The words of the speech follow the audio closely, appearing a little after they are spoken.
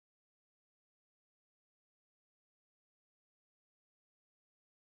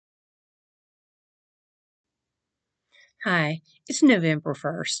Hi, it's November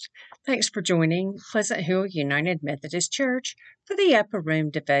 1st. Thanks for joining Pleasant Hill United Methodist Church for the Upper Room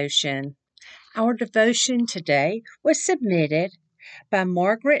Devotion. Our devotion today was submitted by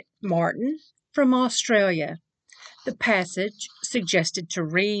Margaret Martin from Australia. The passage suggested to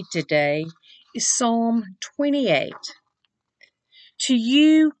read today is Psalm 28. To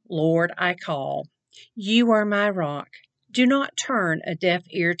you, Lord, I call. You are my rock. Do not turn a deaf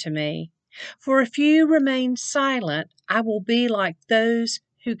ear to me. For if you remain silent, I will be like those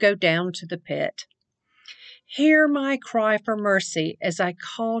who go down to the pit. Hear my cry for mercy as I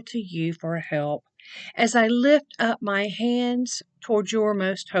call to you for help, as I lift up my hands toward your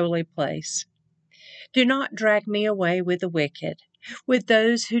most holy place. Do not drag me away with the wicked, with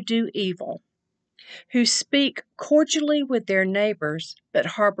those who do evil, who speak cordially with their neighbors,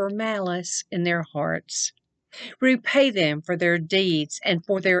 but harbor malice in their hearts. Repay them for their deeds and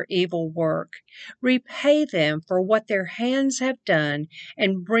for their evil work. Repay them for what their hands have done,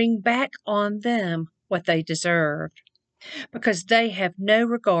 and bring back on them what they deserve. Because they have no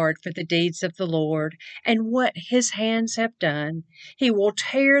regard for the deeds of the Lord and what his hands have done, he will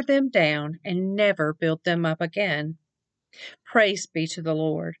tear them down and never build them up again. Praise be to the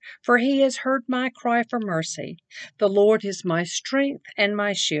Lord, for he has heard my cry for mercy. The Lord is my strength and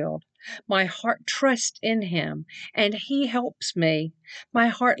my shield. My heart trusts in him, and he helps me. My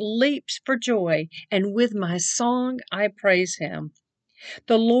heart leaps for joy, and with my song I praise him.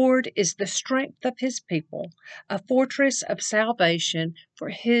 The Lord is the strength of his people, a fortress of salvation for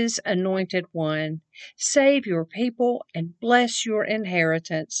his anointed one. Save your people and bless your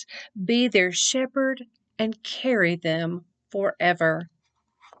inheritance. Be their shepherd and carry them forever.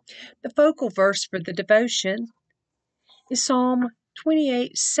 The focal verse for the devotion is Psalm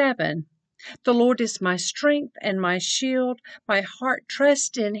 28:7. The Lord is my strength and my shield. My heart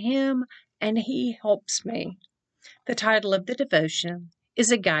trusts in him, and he helps me. The title of the devotion is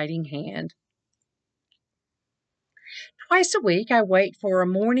A Guiding Hand. Twice a week, I wait for a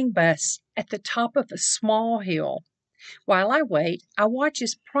morning bus at the top of a small hill. While I wait, I watch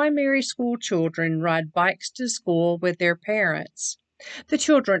as primary school children ride bikes to school with their parents. The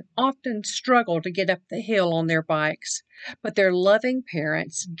children often struggle to get up the hill on their bikes, but their loving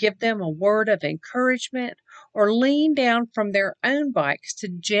parents give them a word of encouragement or lean down from their own bikes to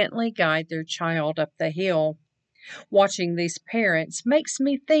gently guide their child up the hill. Watching these parents makes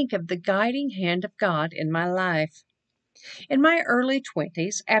me think of the guiding hand of God in my life. In my early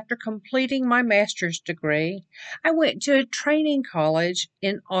 20s, after completing my master's degree, I went to a training college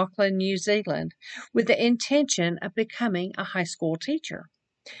in Auckland, New Zealand, with the intention of becoming a high school teacher.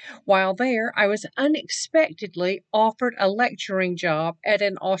 While there, I was unexpectedly offered a lecturing job at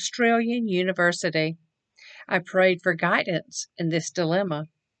an Australian university. I prayed for guidance in this dilemma.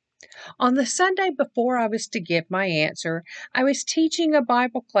 On the Sunday before I was to give my answer, I was teaching a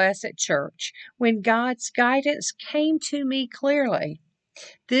Bible class at church when God's guidance came to me clearly.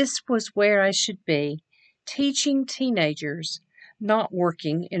 This was where I should be, teaching teenagers, not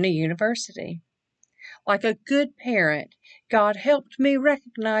working in a university. Like a good parent, God helped me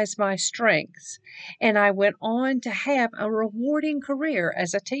recognize my strengths, and I went on to have a rewarding career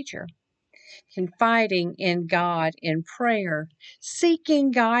as a teacher. Confiding in God in prayer,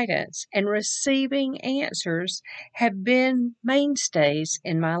 seeking guidance, and receiving answers have been mainstays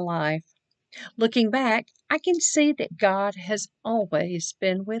in my life. Looking back, I can see that God has always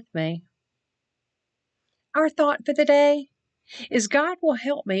been with me. Our thought for the day is God will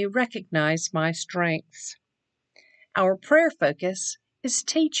help me recognize my strengths. Our prayer focus is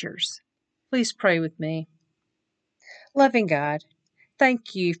teachers. Please pray with me. Loving God,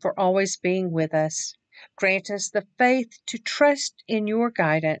 thank you for always being with us. Grant us the faith to trust in your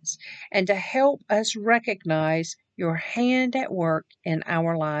guidance and to help us recognize your hand at work in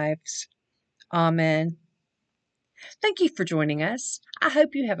our lives. Amen. Thank you for joining us. I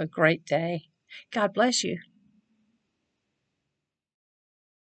hope you have a great day. God bless you.